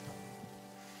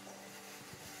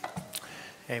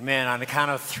Amen. On the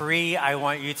count of three, I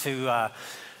want you to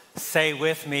say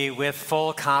with me with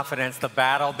full confidence, the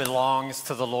battle belongs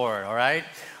to the Lord, all right?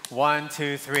 1,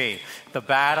 2, 3. The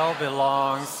battle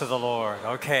belongs to the Lord.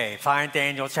 Okay, find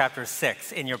Daniel chapter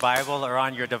 6 in your Bible or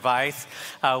on your device.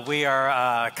 We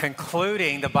are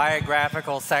concluding the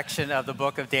biographical section of the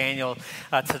book of Daniel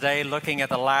today, looking at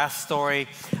the last story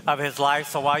of his life.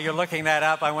 So while you're looking that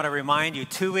up, I want to remind you,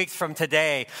 2 weeks from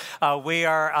today, we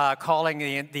are calling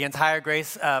the entire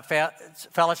Grace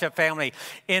Fellowship family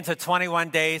into 21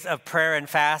 days of prayer and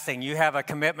fasting. You have a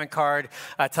commitment card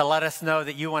to let us know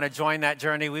that you want to join that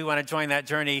journey. We want to join that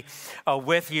journey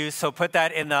with you. So put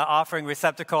that in the offering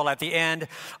receptacle at the end,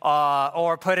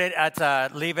 or put it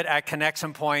at leave it at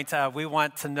connection point. We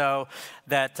want to know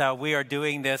that we are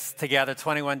doing this together,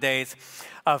 21 days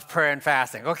of prayer and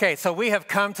fasting. Okay, so we have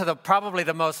come to probably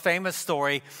the most famous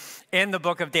story in the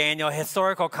book of Daniel.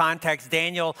 Historical context,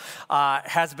 Daniel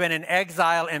has been in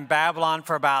exile in Babylon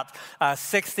for about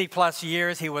 60 plus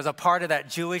years. He was a part of that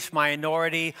Jewish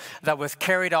minority that was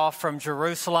carried off from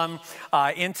Jerusalem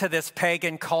into this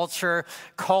pagan culture,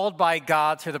 called by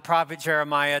God through the prophet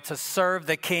Jeremiah to serve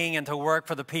the king and to work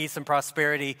for the peace and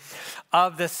prosperity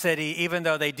of the city, even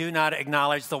though they do not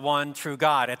acknowledge the one true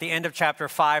God. At the end of chapter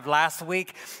 5 last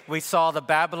week, we saw the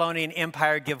Babylonian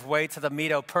Empire give way to the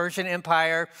Medo-Persian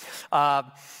Empire.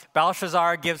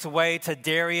 Belshazzar gives way to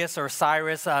Darius or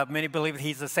Cyrus. Many believe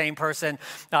he's the same person.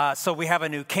 So we have a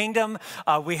new kingdom,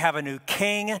 we have a new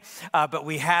king, but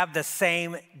we have the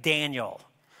same Daniel.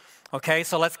 Okay,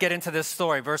 so let's get into this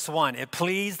story. Verse 1, it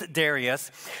pleased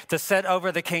Darius to set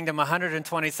over the kingdom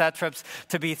 120 satraps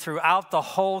to be throughout the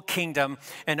whole kingdom,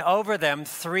 and over them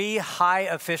 3 high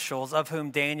officials, of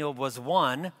whom Daniel was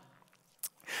one,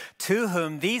 to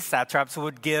whom these satraps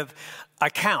would give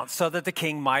account so that the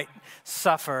king might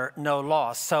suffer no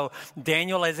loss. So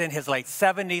Daniel is in his late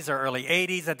 70s or early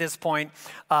 80s at this point.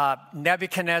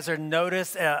 Nebuchadnezzar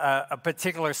noticed a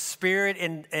particular spirit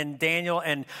in Daniel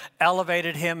and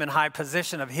elevated him in high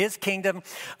position of his kingdom.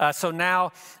 So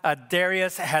now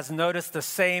Darius has noticed the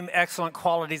same excellent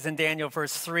qualities in Daniel.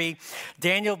 Verse 3,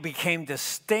 Daniel became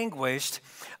distinguished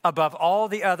above all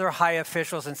the other high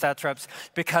officials and satraps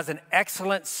because an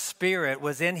excellent spirit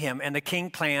was in him, and the king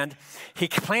planned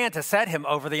to set him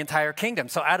over the entire kingdom.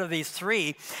 So out of these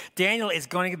 3, Daniel is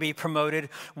going to be promoted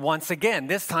once again,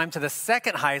 this time to the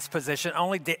second highest position,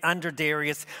 only under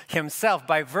Darius himself,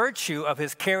 by virtue of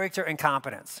his character and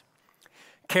competence.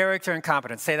 Character and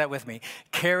competence. Say that with me.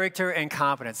 Character and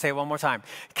competence. Say it one more time.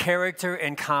 Character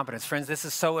and competence. Friends, this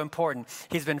is so important.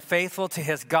 He's been faithful to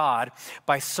his God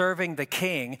by serving the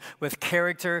king with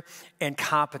character and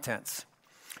competence.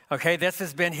 Okay, this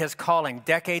has been his calling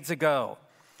decades ago.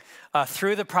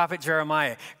 Through the prophet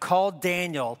Jeremiah, called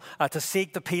Daniel to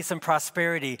seek the peace and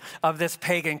prosperity of this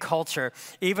pagan culture.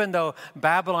 Even though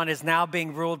Babylon is now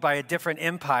being ruled by a different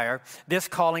empire, this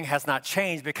calling has not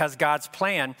changed because God's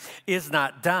plan is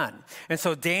not done. And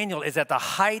so Daniel is at the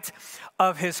height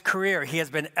of his career. He has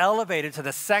been elevated to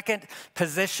the second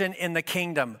position in the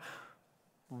kingdom.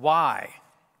 Why?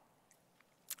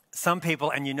 Some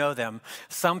people, and you know them,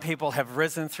 some people have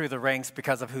risen through the ranks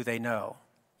because of who they know.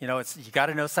 You know, you got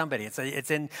to know somebody.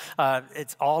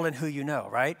 It's all in who you know,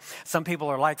 right? Some people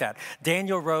are like that.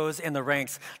 Daniel rose in the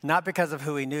ranks not because of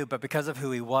who he knew, but because of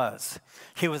who he was.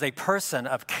 He was a person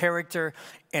of character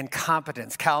and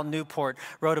competence. Cal Newport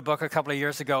wrote a book a couple of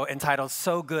years ago entitled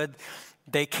 "So Good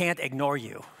They Can't Ignore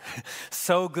You."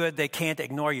 So good they can't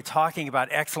ignore you, talking about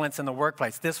excellence in the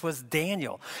workplace. This was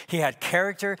Daniel. He had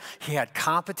character, he had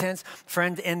competence.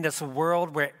 Friend, in this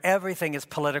world where everything is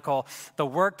political, the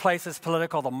workplace is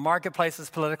political, the marketplace is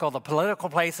political, the political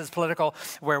place is political,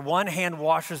 where one hand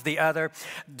washes the other,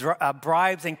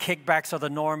 bribes and kickbacks are the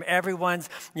norm. Everyone's,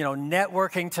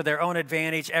 networking to their own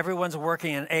advantage. Everyone's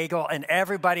working an angle, and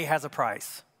everybody has a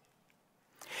price.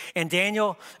 And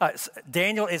Daniel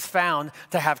is found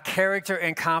to have character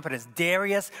and competence.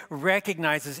 Darius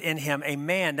recognizes in him a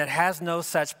man that has no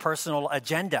such personal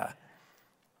agenda.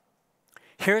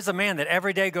 Here's a man that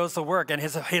every day goes to work, and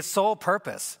his sole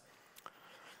purpose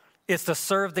is to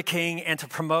serve the king and to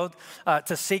promote,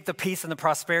 to seek the peace and the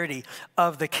prosperity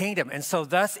of the kingdom. And so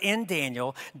thus in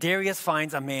Daniel, Darius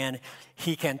finds a man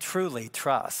he can truly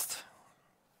trust.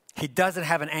 He doesn't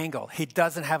have an angle. He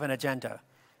doesn't have an agenda,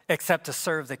 except to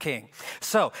serve the king.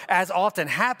 So, as often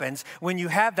happens, when you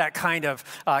have that kind of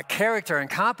character and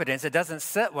competence, it doesn't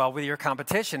sit well with your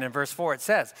competition. In verse 4, it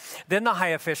says, "Then the high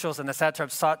officials and the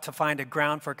satraps sought to find a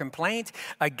ground for complaint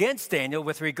against Daniel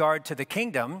with regard to the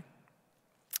kingdom,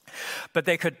 but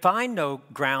they could find no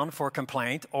ground for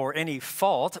complaint or any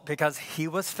fault because he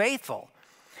was faithful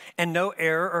and no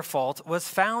error or fault was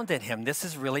found in him. This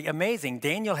is really amazing.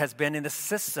 Daniel has been in the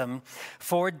system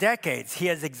for decades. He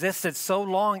has existed so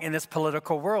long in this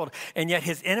political world, and yet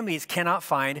his enemies cannot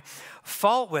find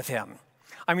fault with him.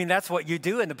 I mean, that's what you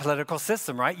do in the political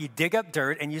system, right? You dig up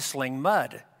dirt and you sling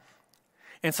mud.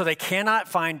 And so they cannot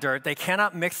find dirt. They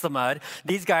cannot mix the mud.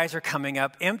 These guys are coming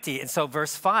up empty. And so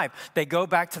verse 5, they go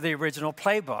back to the original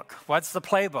playbook. What's the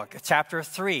playbook? Chapter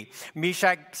 3,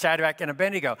 Meshach, Shadrach, and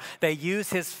Abednego. They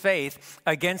use his faith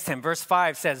against him. Verse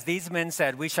 5 says, these men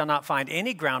said, we shall not find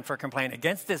any ground for complaint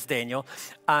against this Daniel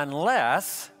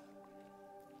unless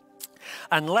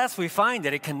we find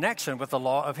it a connection with the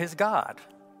law of his God.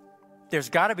 There's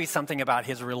got to be something about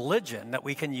his religion that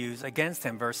we can use against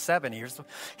him. Verse 7, here's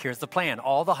the plan.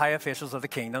 All the high officials of the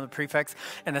kingdom, the prefects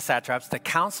and the satraps, the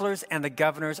counselors and the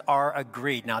governors are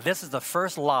agreed. Now, this is the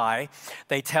first lie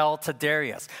they tell to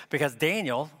Darius, because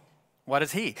Daniel, what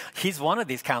is he? He's one of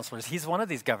these counselors. He's one of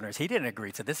these governors. He didn't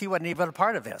agree to this. He wasn't even a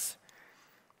part of this.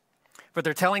 But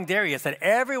they're telling Darius that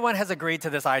everyone has agreed to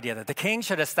this idea, that the king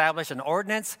should establish an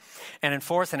ordinance and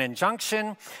enforce an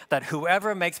injunction that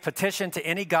whoever makes petition to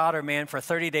any god or man for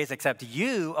 30 days except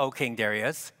you, O King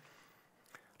Darius,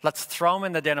 let's throw him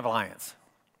in the den of lions.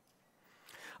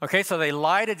 Okay, so they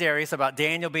lie to Darius about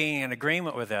Daniel being in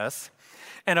agreement with this.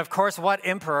 And of course, what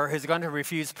emperor is going to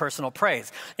refuse personal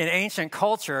praise? In ancient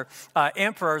culture,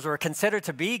 emperors were considered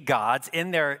to be gods in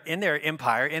their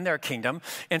empire, in their kingdom.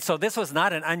 And so this was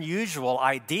not an unusual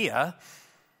idea.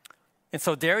 And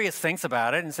so Darius thinks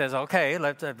about it and says, okay,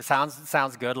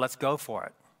 sounds good, let's go for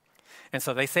it. And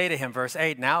so they say to him, verse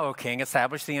 8, now, O king,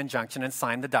 establish the injunction and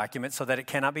sign the document so that it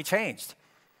cannot be changed.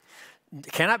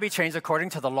 It cannot be changed according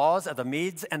to the laws of the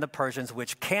Medes and the Persians,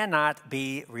 which cannot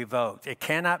be revoked. It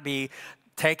cannot be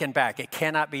taken back. It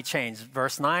cannot be changed.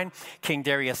 Verse 9, King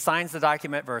Darius signs the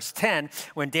document. Verse 10,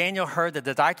 when Daniel heard that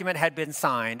the document had been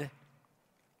signed,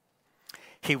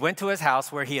 he went to his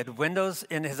house where he had windows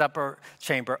in his upper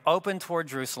chamber open toward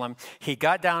Jerusalem. He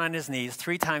got down on his knees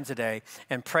 3 times a day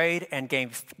and prayed and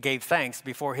gave thanks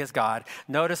before his God.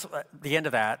 Notice the end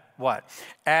of that, what?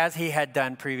 As he had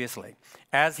done previously.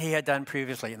 As he had done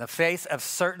previously. In the face of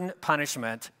certain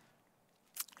punishment,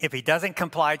 if he doesn't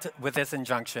comply with this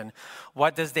injunction,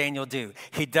 what does Daniel do?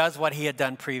 He does what he had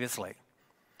done previously.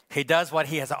 He does what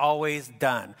he has always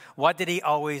done. What did he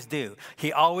always do?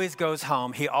 He always goes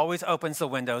home. He always opens the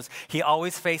windows. He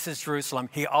always faces Jerusalem.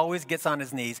 He always gets on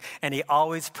his knees, and he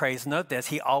always prays. Note this,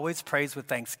 he always prays with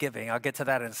thanksgiving. I'll get to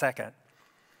that in a second.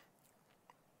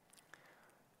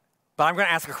 But I'm going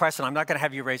to ask a question. I'm not going to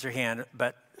have you raise your hand,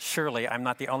 but surely I'm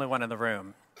not the only one in the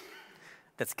room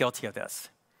that's guilty of this.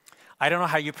 I don't know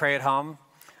how you pray at home.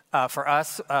 For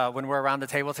us, when we're around the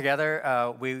table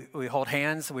together, we hold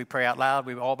hands, we pray out loud,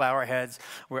 we all bow our heads,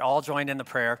 we're all joined in the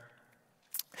prayer.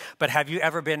 But have you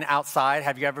ever been outside?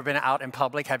 Have you ever been out in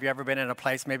public? Have you ever been in a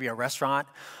place, maybe a restaurant,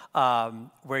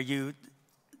 where you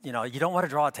don't want to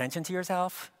draw attention to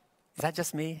yourself? Is that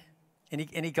just me?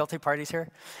 Any guilty parties here?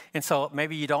 And so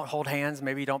maybe you don't hold hands,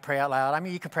 maybe you don't pray out loud. I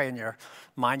mean, you can pray in your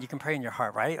mind, you can pray in your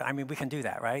heart, right? I mean, we can do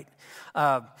that, right?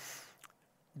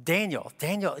 Daniel,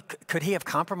 could he have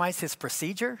compromised his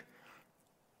procedure?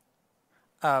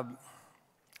 I'll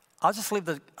just leave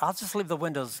the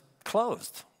windows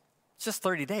closed. It's just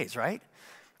 30 days, right?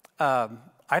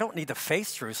 I don't need to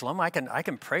face Jerusalem. I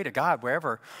can pray to God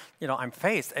wherever I'm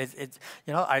faced.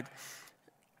 I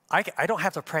don't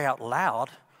have to pray out loud.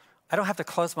 I don't have to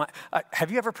close my. Have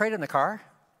you ever prayed in the car?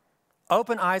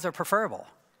 Open eyes are preferable.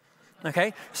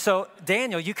 Okay, so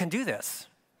Daniel, you can do this.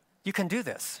 You can do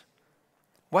this.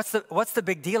 What's the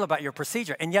big deal about your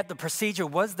procedure? And yet the procedure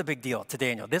was the big deal to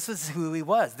Daniel. This was who he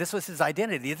was. This was his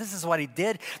identity. This is what he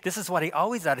did. This is what he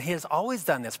always done. He has always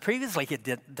done this. Previously he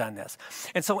had done this.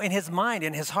 And so in his mind,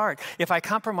 in his heart, if I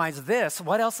compromise this,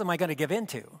 what else am I going to give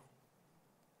into?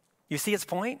 You see his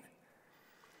point?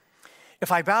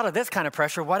 If I bow to this kind of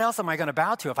pressure, what else am I going to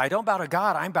bow to? If I don't bow to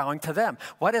God, I'm bowing to them.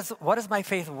 What is my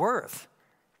faith worth?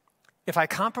 If I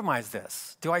compromise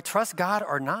this, do I trust God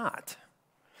or not?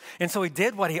 And so he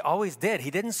did what he always did. He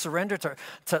didn't surrender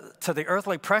to the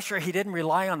earthly pressure. He didn't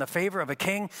rely on the favor of a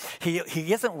king. He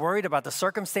isn't worried about the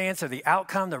circumstance or the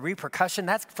outcome, the repercussion.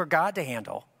 That's for God to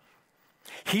handle.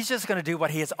 He's just going to do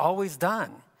what he has always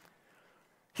done.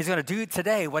 He's going to do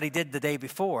today what he did the day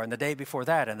before, and the day before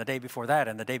that, and the day before that,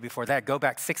 and the day before that. Go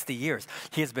back 60 years.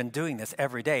 He has been doing this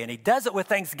every day, and he does it with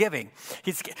thanksgiving.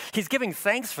 He's giving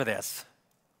thanks for this.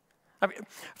 I mean,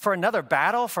 for another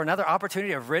battle, for another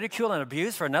opportunity of ridicule and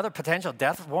abuse, for another potential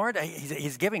death warrant,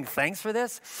 he's giving thanks for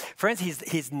this. Friends,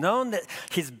 he's known that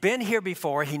he's been here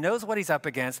before. He knows what he's up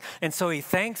against, and so he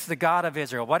thanks the God of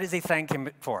Israel. What does he thank him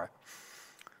for?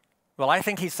 Well, I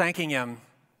think he's thanking him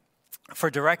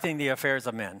for directing the affairs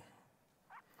of men.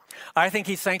 I think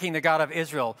he's thanking the God of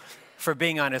Israel for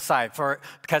being on his side.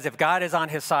 Because if God is on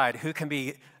his side, who can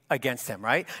be against him,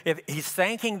 right? If he's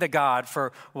thanking the God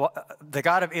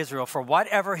of Israel for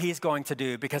whatever he's going to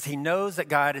do, because he knows that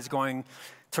God is going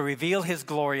to reveal his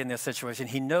glory in this situation.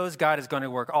 He knows God is going to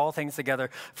work all things together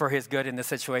for his good in this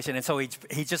situation. And so he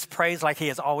just prays like he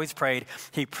has always prayed.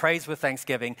 He prays with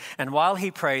thanksgiving. And while he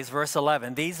prays, verse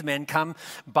 11, these men come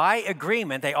by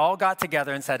agreement. They all got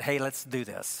together and said, hey, let's do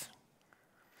this.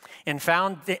 And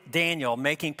found Daniel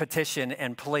making petition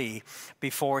and plea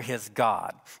before his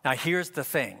God. Now, here's the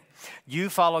thing. You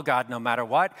follow God no matter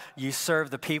what. You serve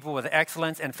the people with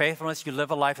excellence and faithfulness. You live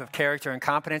a life of character and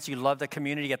competence. You love the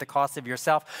community at the cost of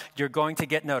yourself. You're going to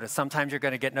get noticed. Sometimes you're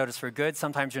going to get noticed for good.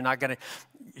 Sometimes you're not going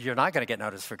to get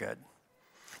noticed for good.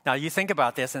 Now, you think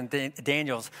about this and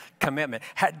Daniel's commitment.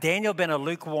 Had Daniel been a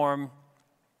lukewarm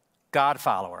God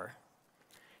follower,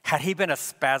 had he been a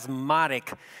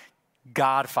spasmodic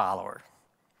God follower,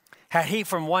 had he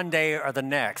from one day or the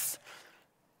next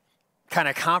kind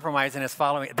of compromised in his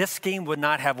following, this scheme would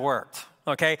not have worked,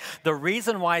 okay? The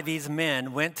reason why these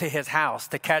men went to his house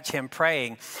to catch him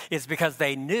praying is because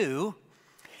they knew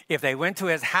if they went to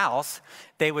his house,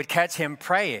 they would catch him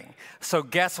praying. So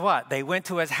guess what? They went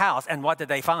to his house, and what did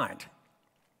they find?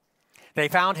 They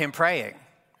found him praying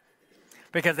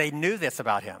because they knew this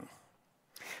about him.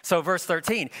 So verse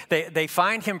 13, they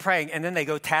find him praying, and then they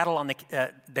go tattle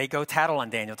on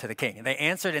Daniel to the king. And they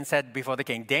answered and said before the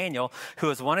king, Daniel, who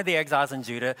is one of the exiles in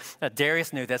Judah,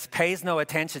 Darius knew this, pays no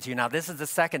attention to you. Now this is the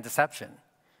second deception.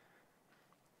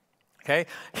 Okay,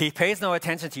 he pays no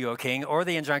attention to you, O king, or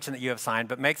the injunction that you have signed,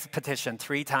 but makes petition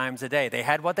 3 times a day. They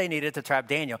had what they needed to trap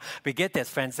Daniel. But get this,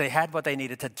 friends, they had what they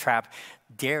needed to trap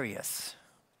Darius.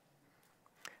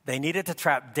 They needed to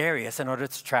trap Darius in order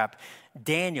to trap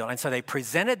Daniel. And so they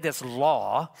presented this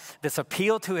law, this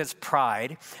appeal to his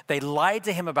pride. They lied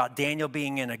to him about Daniel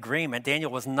being in agreement.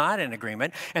 Daniel was not in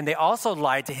agreement. And they also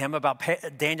lied to him about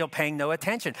Daniel paying no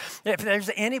attention. If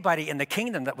there's anybody in the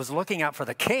kingdom that was looking out for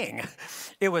the king,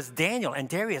 it was Daniel. And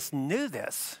Darius knew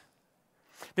this.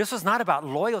 This was not about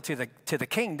loyalty to the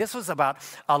king. This was about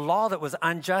a law that was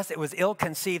unjust. It was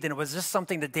ill-conceived. And it was just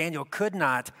something that Daniel could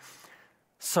not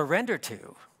surrender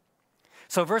to.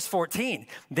 So verse 14,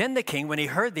 then the king, when he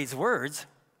heard these words,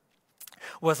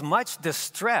 was much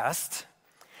distressed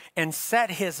and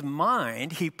set his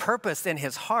mind, he purposed in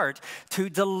his heart to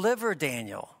deliver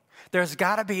Daniel. There's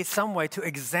got to be some way to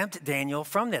exempt Daniel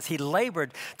from this. He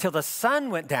labored till the sun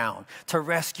went down to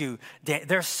rescue Daniel.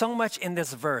 There's so much in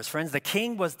this verse, friends. The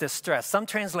king was distressed. Some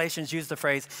translations use the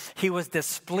phrase, he was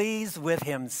displeased with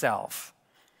himself.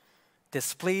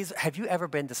 Displeased. Have you ever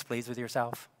been displeased with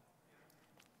yourself?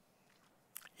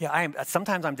 Yeah,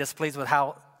 sometimes I'm displeased with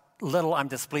how little I'm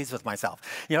displeased with myself.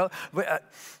 You know,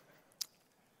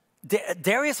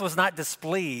 Darius was not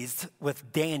displeased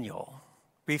with Daniel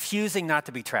refusing not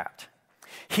to be trapped.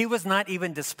 He was not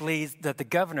even displeased that the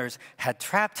governors had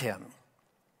trapped him.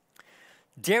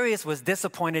 Darius was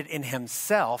disappointed in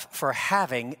himself for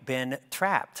having been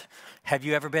trapped. Have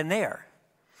you ever been there?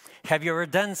 Have you ever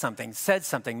done something, said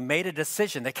something, made a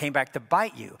decision that came back to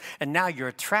bite you, and now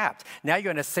you're trapped? Now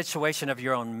you're in a situation of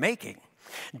your own making.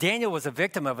 Daniel was a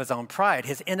victim of his own pride,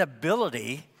 his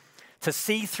inability to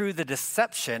see through the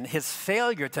deception, his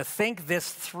failure to think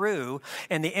this through,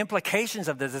 and the implications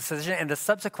of the decision and the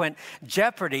subsequent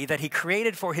jeopardy that he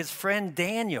created for his friend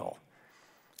Daniel.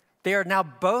 They are now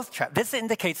both trapped. This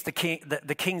indicates the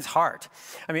king's heart.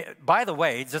 I mean, by the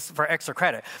way, just for extra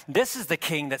credit, this is the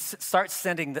king that starts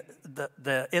sending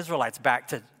the Israelites back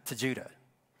to Judah.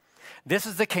 This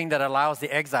is the king that allows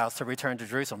the exiles to return to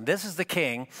Jerusalem. This is the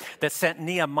king that sent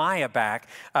Nehemiah back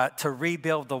to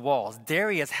rebuild the walls.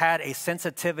 Darius had a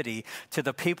sensitivity to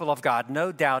the people of God,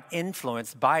 no doubt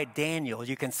influenced by Daniel.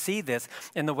 You can see this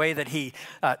in the way that he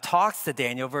talks to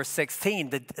Daniel. Verse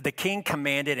 16, the king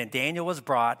commanded, and Daniel was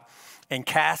brought and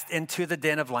cast into the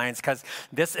den of lions, because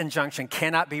this injunction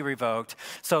cannot be revoked.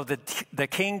 So the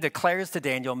king declares to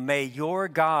Daniel, may your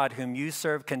God, whom you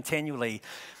serve continually,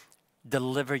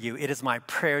 deliver you. It is my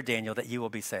prayer, Daniel, that you will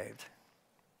be saved.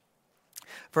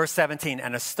 Verse 17,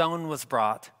 and a stone was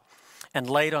brought and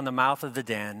laid on the mouth of the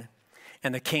den,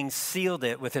 and the king sealed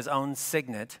it with his own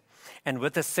signet and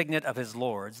with the signet of his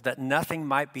lords, that nothing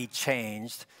might be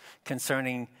changed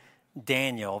concerning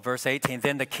Daniel. Verse 18,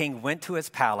 then the king went to his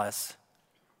palace,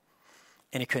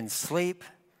 and he couldn't sleep,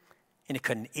 and he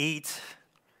couldn't eat,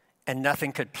 and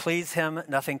nothing could please him,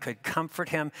 nothing could comfort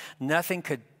him, nothing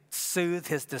could soothe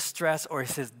his distress or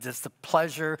his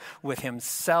displeasure with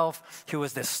himself. He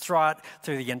was distraught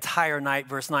through the entire night.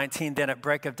 Verse 19, then at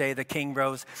break of day, the king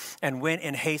rose and went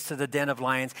in haste to the den of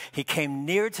lions. He came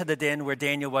near to the den where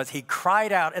Daniel was. He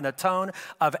cried out in a tone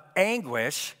of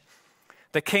anguish.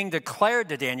 The king declared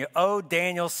to Daniel, O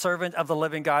Daniel, servant of the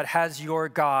living God, has your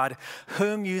God,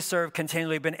 whom you serve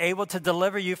continually, been able to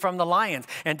deliver you from the lions?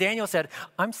 And Daniel said,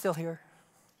 I'm still here.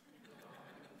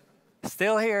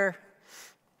 Still here.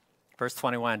 Verse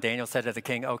 21, Daniel said to the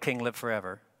king, O king, live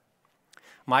forever.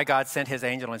 My God sent his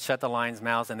angel and shut the lions'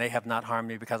 mouths, and they have not harmed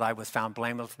me because I was found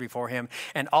blameless before him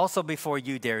and also before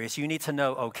you, Darius. You need to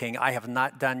know, O king, I have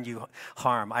not done you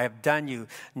harm. I have done you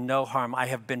no harm. I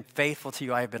have been faithful to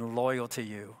you. I have been loyal to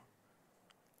you.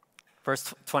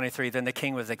 Verse 23, then the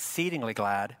king was exceedingly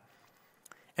glad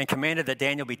and commanded that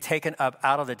Daniel be taken up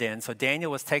out of the den. So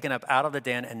Daniel was taken up out of the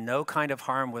den, and no kind of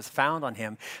harm was found on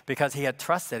him because he had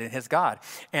trusted in his God.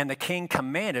 And the king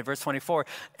commanded, verse 24,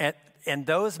 and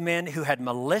those men who had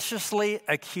maliciously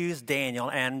accused Daniel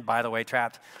and, by the way,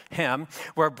 trapped him,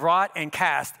 were brought and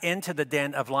cast into the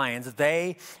den of lions,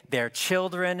 they, their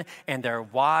children, and their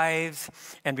wives.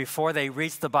 And before they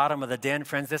reached the bottom of the den,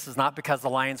 friends, this is not because the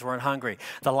lions weren't hungry.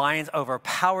 The lions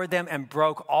overpowered them and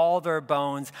broke all their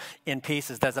bones in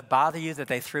pieces. Does it bother you that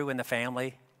they threw in the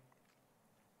family?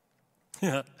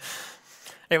 I'm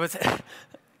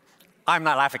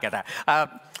not laughing at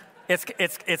that.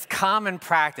 It's common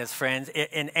practice, friends.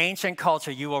 In ancient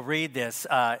culture, you will read this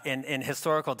in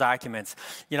historical documents.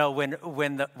 You know, when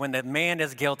the man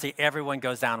is guilty, everyone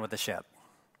goes down with the ship.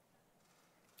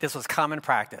 This was common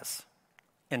practice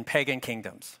in pagan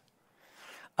kingdoms.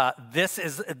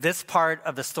 This part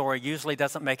of the story usually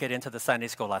doesn't make it into the Sunday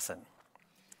school lesson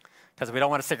because we don't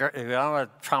want to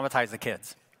traumatize the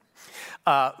kids.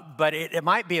 But it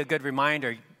might be a good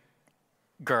reminder,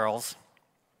 girls,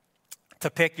 to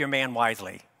pick your man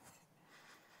wisely,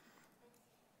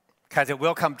 because it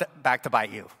will come back to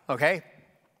bite you, okay?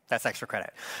 That's extra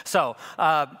credit. So,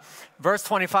 verse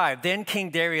 25, then King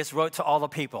Darius wrote to all the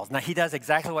people. Now, he does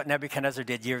exactly what Nebuchadnezzar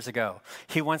did years ago.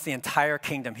 He wants the entire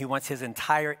kingdom. He wants his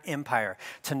entire empire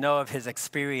to know of his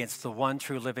experience, the one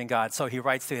true living God. So he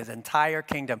writes to his entire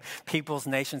kingdom, peoples,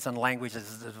 nations, and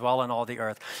languages as well in all the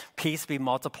earth. Peace be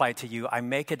multiplied to you. I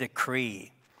make a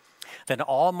decree. Then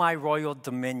all my royal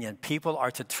dominion, people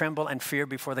are to tremble and fear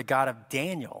before the God of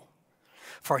Daniel.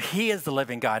 For he is the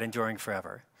living God, enduring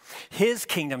forever. His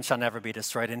kingdom shall never be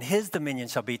destroyed, and his dominion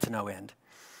shall be to no end.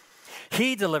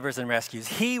 He delivers and rescues.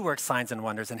 He works signs and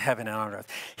wonders in heaven and on earth.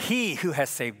 He who has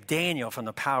saved Daniel from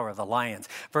the power of the lions.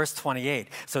 Verse 28,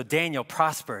 so Daniel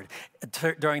prospered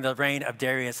during the reign of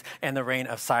Darius and the reign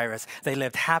of Cyrus. They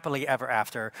lived happily ever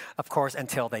after, of course,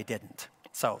 until they didn't.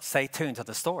 So stay tuned to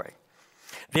the story.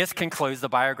 This concludes the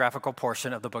biographical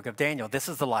portion of the book of Daniel. This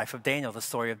is the life of Daniel, the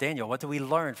story of Daniel. What do we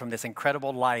learn from this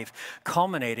incredible life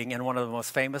culminating in one of the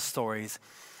most famous stories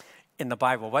in the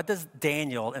Bible? What does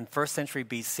Daniel in 1st century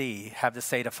BC have to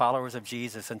say to followers of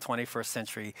Jesus in 21st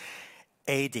century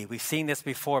AD? We've seen this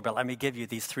before, but let me give you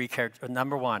these three characters.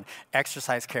 Number one,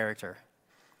 exercise character.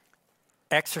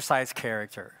 Exercise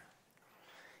character.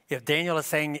 If Daniel is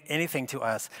saying anything to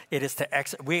us, it is to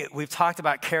we've talked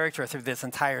about character through this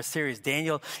entire series.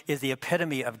 Daniel is the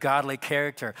epitome of godly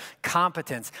character,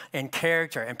 competence, and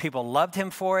character. And people loved him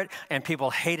for it, and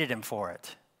people hated him for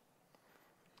it.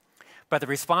 But the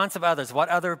response of others, what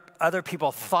other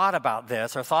people thought about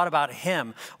this or thought about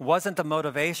him, wasn't the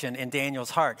motivation in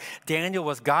Daniel's heart. Daniel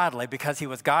was godly because he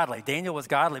was godly. Daniel was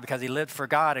godly because he lived for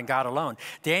God and God alone.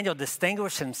 Daniel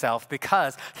distinguished himself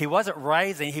because he wasn't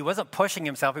rising, he wasn't pushing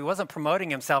himself, he wasn't promoting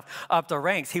himself up the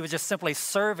ranks. He was just simply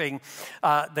serving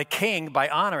the king by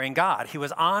honoring God. He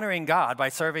was honoring God by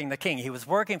serving the king. He was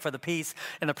working for the peace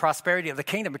and the prosperity of the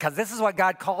kingdom because this is what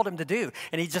God called him to do.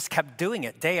 And he just kept doing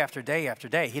it day after day after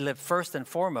day. He lived first and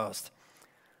foremost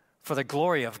for the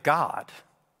glory of God,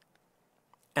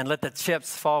 and let the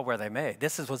chips fall where they may.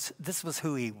 This was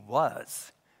who he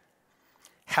was.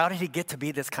 How did he get to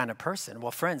be this kind of person? Well,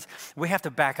 friends, we have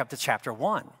to back up to chapter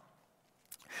 1,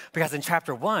 because in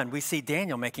chapter 1 we see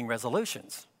Daniel making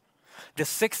resolutions. This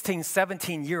 16,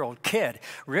 17-year-old kid,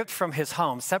 ripped from his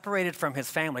home, separated from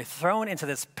his family, thrown into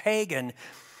this pagan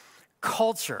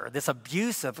culture, this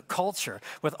abusive culture,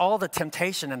 with all the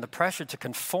temptation and the pressure to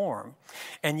conform.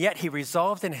 And yet he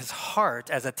resolved in his heart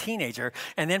as a teenager,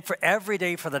 and then for every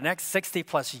day for the next 60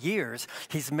 plus years,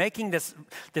 he's making this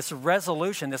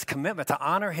resolution, this commitment to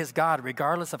honor his God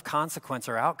regardless of consequence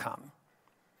or outcome.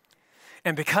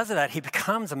 And because of that, he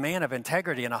becomes a man of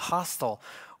integrity in a hostile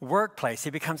workplace. He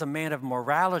becomes a man of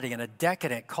morality in a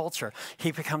decadent culture.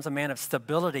 He becomes a man of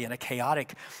stability in a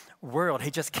chaotic world. He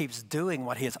just keeps doing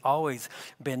what he has always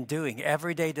been doing,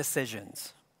 everyday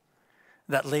decisions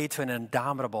that lead to an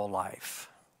indomitable life.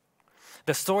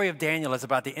 The story of Daniel is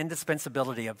about the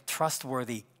indispensability of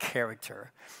trustworthy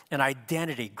character, an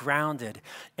identity grounded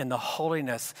in the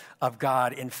holiness of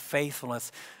God, in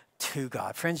faithfulness to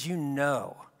God. Friends, you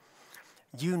know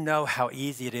how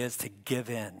easy it is to give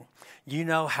in. You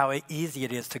know how easy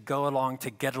it is to go along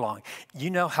to get along. You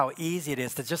know how easy it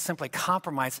is to just simply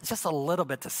compromise just a little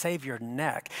bit to save your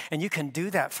neck. And you can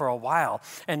do that for a while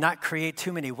and not create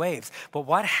too many waves. But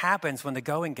what happens when the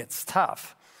going gets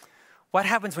tough? What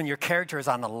happens when your character is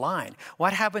on the line?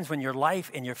 What happens when your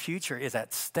life and your future is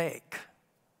at stake?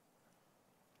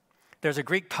 There's a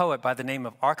Greek poet by the name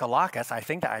of Archilochus. I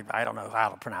don't know how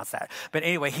to pronounce that. But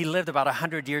anyway, he lived about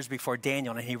 100 years before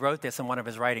Daniel, and he wrote this in one of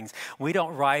his writings. We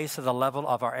don't rise to the level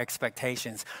of our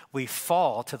expectations. We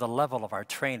fall to the level of our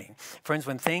training. Friends,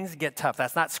 when things get tough,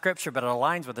 that's not scripture, but it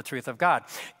aligns with the truth of God.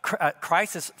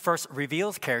 Crisis first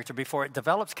reveals character before it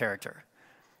develops character.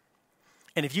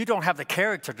 And if you don't have the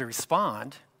character to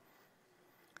respond,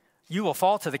 you will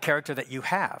fall to the character that you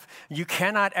have. You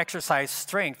cannot exercise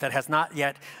strength that has not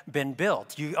yet been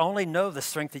built. You only know the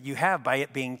strength that you have by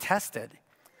it being tested.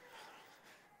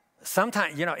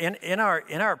 Sometimes, in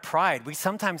our pride, we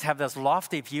sometimes have this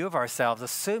lofty view of ourselves,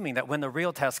 assuming that when the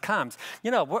real test comes,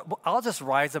 I'll just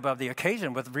rise above the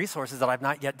occasion with resources that I've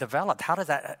not yet developed. How does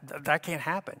that can't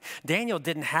happen? Daniel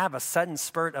didn't have a sudden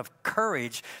spurt of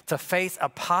courage to face a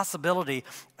possibility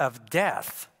of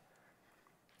death.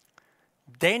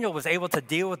 Daniel was able to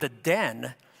deal with the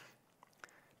den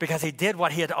because he did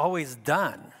what he had always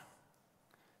done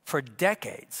for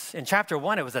decades. In chapter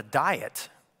 1, it was a diet.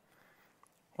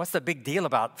 What's the big deal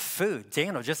about food?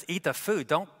 Daniel, just eat the food.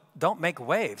 Don't make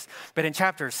waves. But in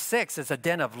chapter 6, it's a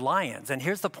den of lions. And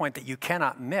here's the point that you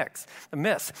cannot miss.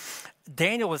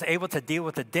 Daniel was able to deal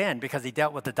with the den because he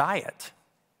dealt with the diet.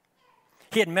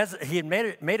 He had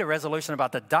made a resolution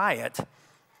about the diet,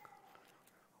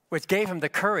 which gave him the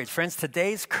courage. Friends,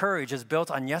 today's courage is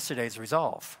built on yesterday's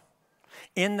resolve.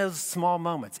 In those small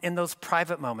moments, in those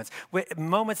private moments,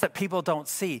 moments that people don't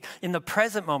see, in the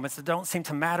present moments that don't seem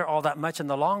to matter all that much in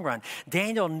the long run,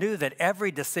 Daniel knew that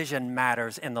every decision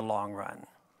matters in the long run.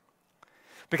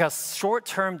 Because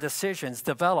short-term decisions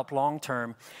develop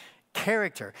long-term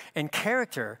character. And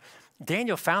character,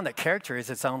 Daniel found that character is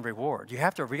its own reward. You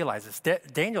have to realize this.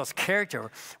 Daniel's character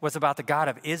was about the God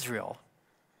of Israel.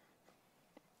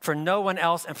 For no one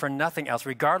else and for nothing else,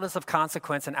 regardless of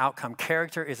consequence and outcome,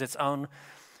 character is its own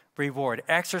reward.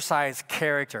 Exercise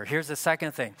character. Here's the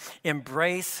second thing.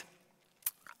 Embrace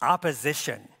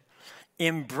opposition.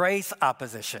 Embrace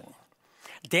opposition.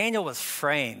 Daniel was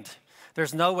framed.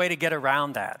 There's no way to get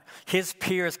around that. His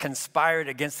peers conspired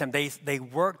against him. They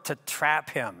worked to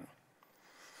trap him.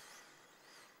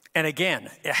 And again,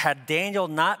 had Daniel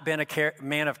not been a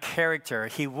man of character,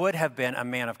 he would have been a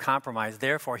man of compromise.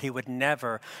 Therefore, he would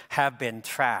never have been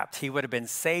trapped. He would have been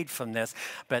saved from this,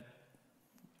 but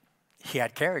he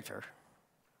had character.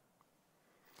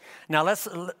 Now,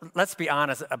 let's be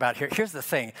honest about here. Here's the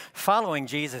thing. Following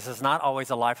Jesus is not always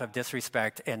a life of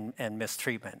disrespect and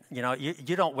mistreatment.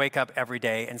 You don't wake up every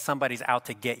day and somebody's out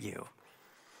to get you.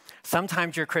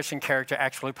 Sometimes your Christian character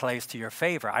actually plays to your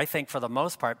favor. I think for the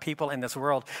most part, people in this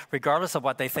world, regardless of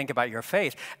what they think about your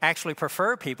faith, actually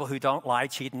prefer people who don't lie,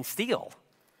 cheat, and steal,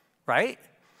 right?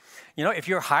 If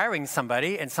you're hiring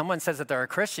somebody and someone says that they're a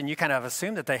Christian, you kind of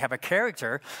assume that they have a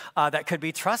character that could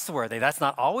be trustworthy. That's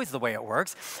not always the way it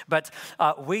works, but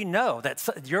we know that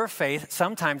your faith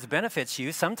sometimes benefits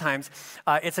you. Sometimes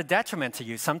it's a detriment to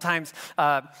you. Sometimes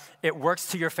it works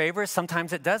to your favor.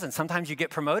 Sometimes it doesn't. Sometimes you get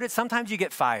promoted. Sometimes you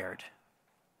get fired.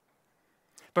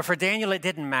 But for Daniel, it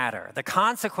didn't matter. The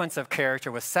consequence of character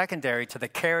was secondary to the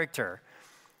character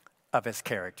of his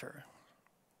character.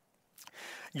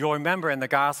 You'll remember in the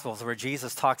Gospels where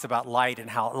Jesus talks about light and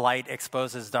how light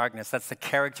exposes darkness. That's the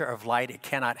character of light. It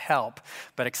cannot help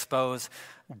but expose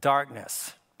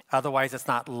darkness. Otherwise, it's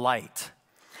not light.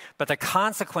 But the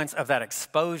consequence of that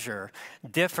exposure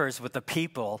differs with the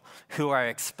people who are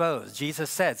exposed. Jesus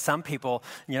said some people,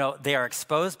 they are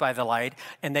exposed by the light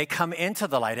and they come into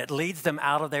the light. It leads them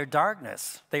out of their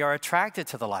darkness. They are attracted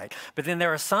to the light. But then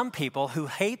there are some people who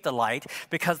hate the light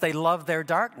because they love their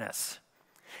darkness.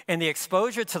 And the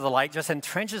exposure to the light just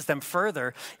entrenches them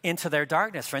further into their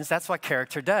darkness. Friends, that's what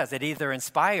character does. It either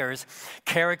inspires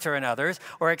character in others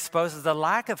or exposes the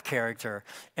lack of character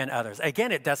in others.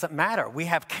 Again, it doesn't matter. We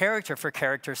have character for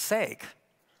character's sake.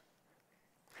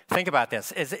 Think about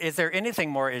this. Is there anything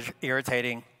more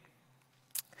irritating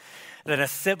than a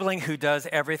sibling who does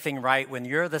everything right when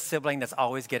you're the sibling that's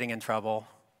always getting in trouble?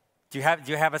 Do you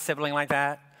have a sibling like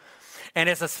that? And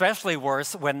it's especially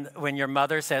worse when your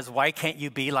mother says, "Why can't you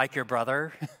be like your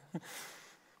brother?"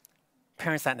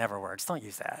 Parents, that never works. Don't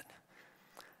use that.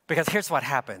 Because here's what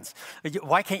happens.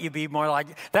 Why can't you be more like,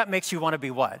 that makes you want to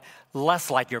be what? Less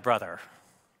like your brother.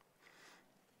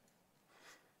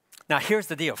 Now, here's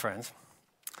the deal, friends.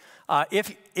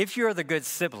 If you're the good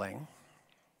sibling,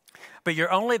 but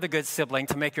you're only the good sibling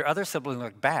to make your other sibling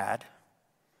look bad,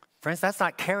 friends, that's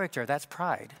not character, that's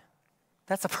pride.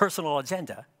 That's a personal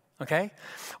agenda, okay?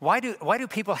 Why do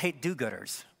people hate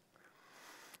do-gooders?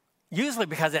 Usually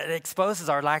because it exposes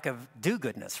our lack of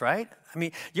do-goodness, right? I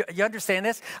mean, you understand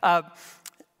this?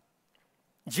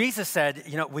 Jesus said,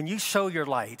 when you show your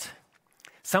light,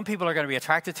 some people are going to be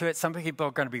attracted to it. Some people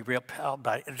are going to be repelled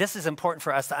by it. This is important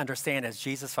for us to understand as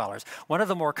Jesus followers. One of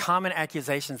the more common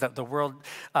accusations that the world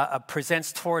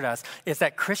presents toward us is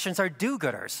that Christians are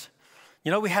do-gooders.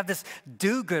 We have this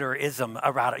do-gooderism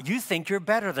around it. You think you're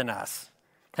better than us.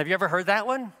 Have you ever heard that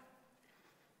one?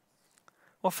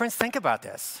 Well, friends, think about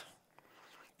this.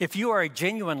 If you are a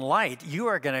genuine light, you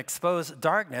are going to expose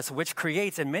darkness, which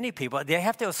creates in many people, they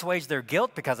have to assuage their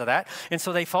guilt because of that. And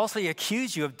so they falsely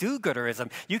accuse you of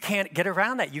do-gooderism. You can't get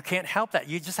around that. You can't help that.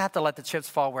 You just have to let the chips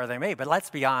fall where they may. But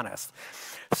let's be honest.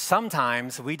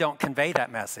 Sometimes we don't convey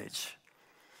that message.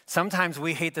 Sometimes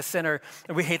we hate the sinner,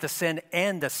 we hate the sin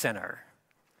and the sinner.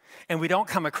 And we don't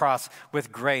come across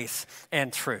with grace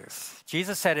and truth.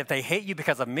 Jesus said, if they hate you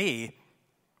because of me,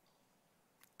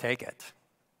 take it.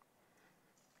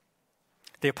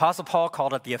 The Apostle Paul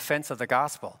called it the offense of the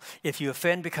gospel. If you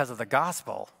offend because of the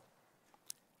gospel,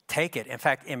 take it. In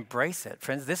fact, embrace it.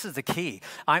 Friends, this is the key.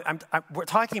 We're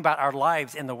talking about our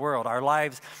lives in the world, our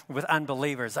lives with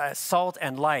unbelievers, salt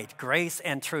and light, grace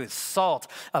and truth. Salt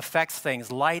affects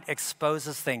things. Light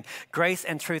exposes things. Grace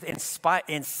and truth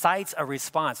incites a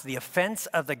response. The offense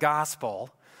of the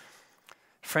gospel.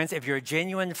 Friends, if you're a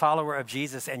genuine follower of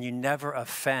Jesus and you never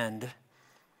offend,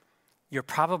 you're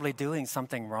probably doing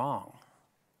something wrong.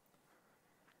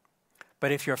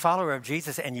 But if you're a follower of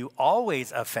Jesus and you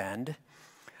always offend,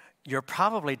 you're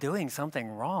probably doing something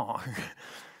wrong.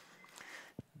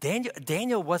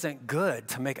 Daniel wasn't good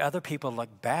to make other people look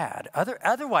bad.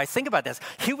 Otherwise, think about this.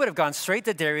 He would have gone straight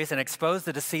to Darius and exposed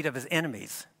the deceit of his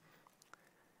enemies.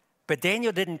 But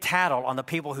Daniel didn't tattle on the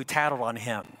people who tattled on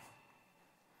him.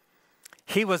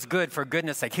 He was good for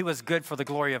goodness sake. He was good for the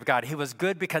glory of God. He was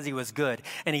good because he was good.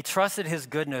 And he trusted his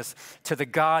goodness to the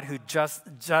God who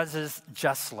judges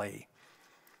justly.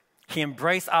 He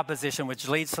embraced opposition, which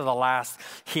leads to the last.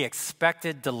 He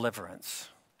expected deliverance.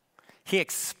 He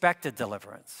expected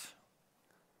deliverance.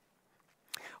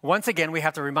 Once again, we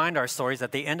have to remind our stories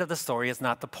that the end of the story is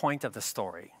not the point of the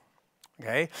story.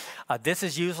 Okay? This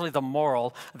is usually the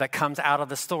moral that comes out of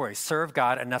the story. Serve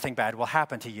God and nothing bad will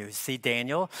happen to you. See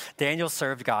Daniel? Daniel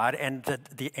served God and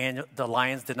the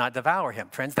lions did not devour him.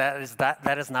 Friends, that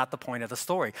is not the point of the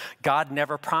story. God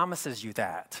never promises you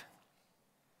that.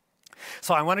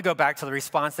 So I want to go back to the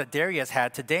response that Darius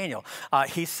had to Daniel.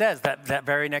 He says that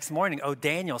very next morning, "O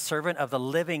Daniel, servant of the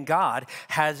living God,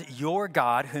 has your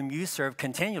God, whom you serve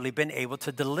continually, been able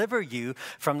to deliver you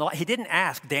from the..." He didn't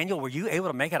ask, "Daniel, were you able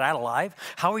to make it out alive?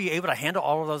 How were you able to handle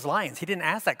all of those lions?" He didn't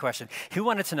ask that question. He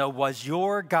wanted to know, was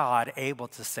your God able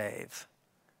to save?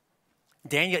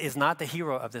 Daniel is not the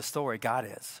hero of this story. God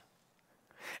is.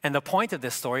 And the point of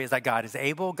this story is that God is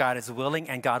able, God is willing,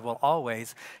 and God will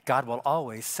always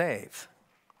save.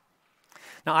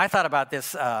 Now, I thought about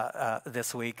this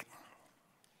this week.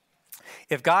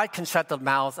 If God can shut the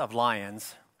mouths of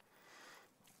lions,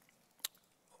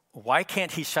 why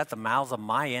can't he shut the mouths of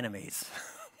my enemies?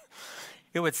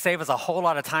 It would save us a whole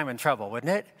lot of time and trouble,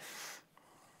 wouldn't it?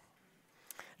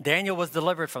 Daniel was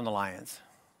delivered from the lions.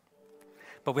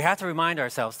 But we have to remind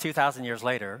ourselves, 2,000 years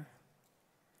later,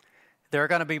 there are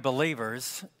going to be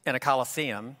believers in a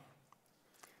Colosseum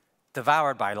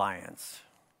devoured by lions.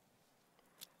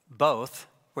 Both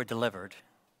were delivered.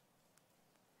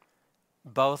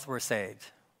 Both were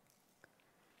saved.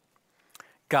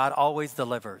 God always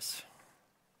delivers.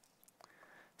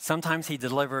 Sometimes he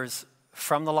delivers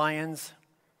from the lions.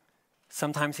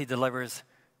 Sometimes he delivers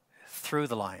through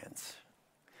the lions.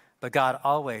 But God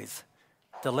always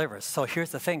delivers. So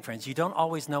here's the thing, friends. You don't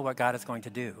always know what God is going to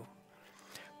do.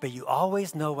 But you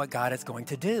always know what God is going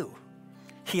to do.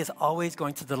 He is always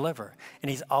going to deliver,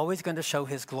 and he's always going to show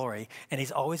his glory, and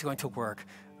he's always going to work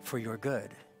for your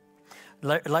good.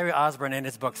 Larry Osborne in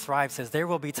his book Thrive says, there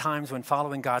will be times when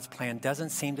following God's plan doesn't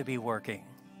seem to be working.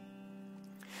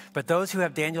 But those who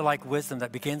have Daniel-like wisdom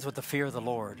that begins with the fear of the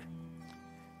Lord,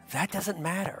 that doesn't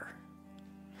matter.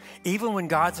 Even when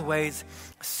God's ways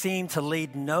seem to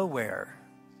lead nowhere,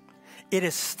 it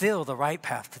is still the right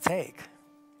path to take.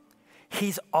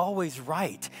 He's always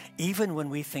right, even when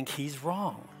we think he's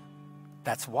wrong.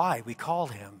 That's why we call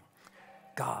him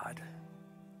God.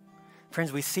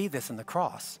 Friends, we see this in the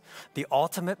cross. The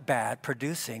ultimate bad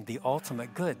producing the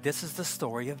ultimate good. This is the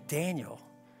story of Daniel.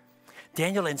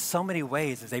 Daniel, in so many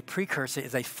ways, is a precursor,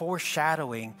 is a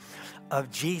foreshadowing of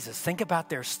Jesus. Think about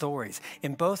their stories.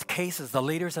 In both cases, the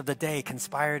leaders of the day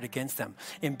conspired against them.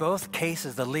 In both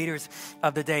cases, the leaders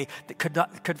of the day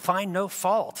could find no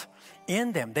fault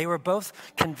in them. They were both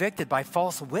convicted by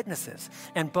false witnesses,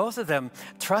 and both of them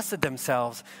trusted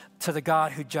themselves to the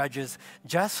God who judges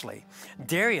justly.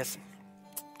 Darius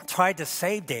tried to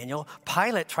save Daniel.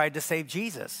 Pilate tried to save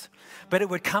Jesus, but it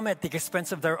would come at the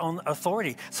expense of their own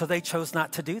authority, so they chose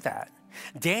not to do that.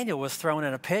 Daniel was thrown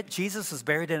in a pit. Jesus was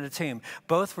buried in a tomb.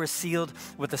 Both were sealed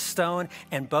with a stone,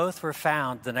 and both were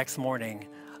found the next morning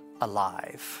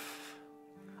alive.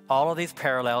 All of these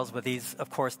parallels with these, of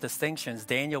course, distinctions.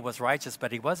 Daniel was righteous,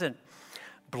 but he wasn't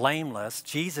blameless.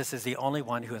 Jesus is the only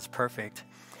one who is perfect.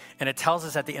 And it tells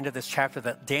us at the end of this chapter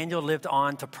that Daniel lived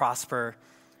on to prosper,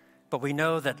 but we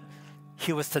know that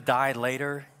he was to die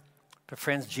later. But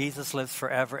friends, Jesus lives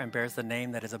forever and bears the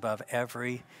name that is above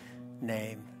every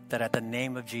name, that at the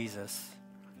name of Jesus,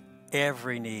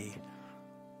 every knee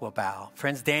will bow.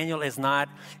 Friends, Daniel is not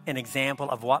an example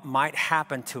of what might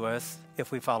happen to us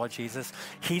if we follow Jesus.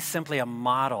 He's simply a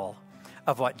model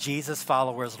of what Jesus'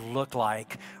 followers look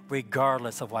like,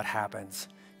 regardless of what happens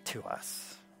to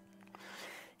us.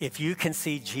 If you can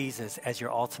see Jesus as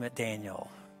your ultimate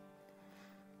Daniel,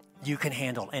 you can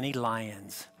handle any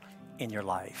lions in your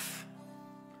life.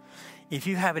 If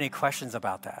you have any questions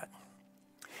about that,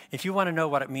 if you want to know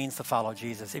what it means to follow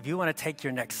Jesus, if you want to take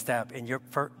your next step in your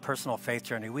personal faith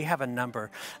journey, we have a number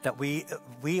that we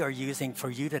are using for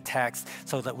you to text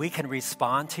so that we can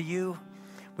respond to you.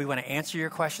 We want to answer your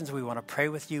questions. We want to pray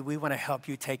with you. We want to help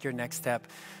you take your next step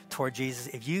toward Jesus.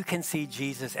 If you can see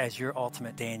Jesus as your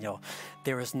ultimate Daniel,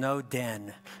 there is no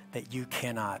den that you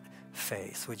cannot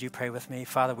face. Would you pray with me?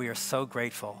 Father, we are so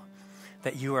grateful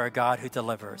that you are a God who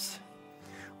delivers.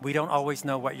 We don't always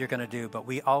know what you're going to do, but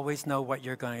we always know what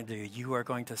you're going to do. You are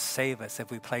going to save us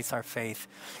if we place our faith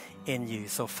in you.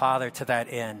 So, Father, to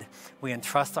that end, we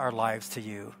entrust our lives to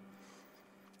you.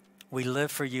 We live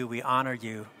for you, we honor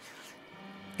you,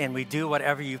 and we do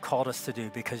whatever you called us to do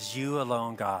because you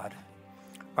alone, God,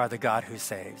 are the God who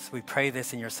saves. We pray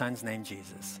this in your Son's name,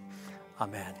 Jesus.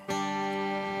 Amen.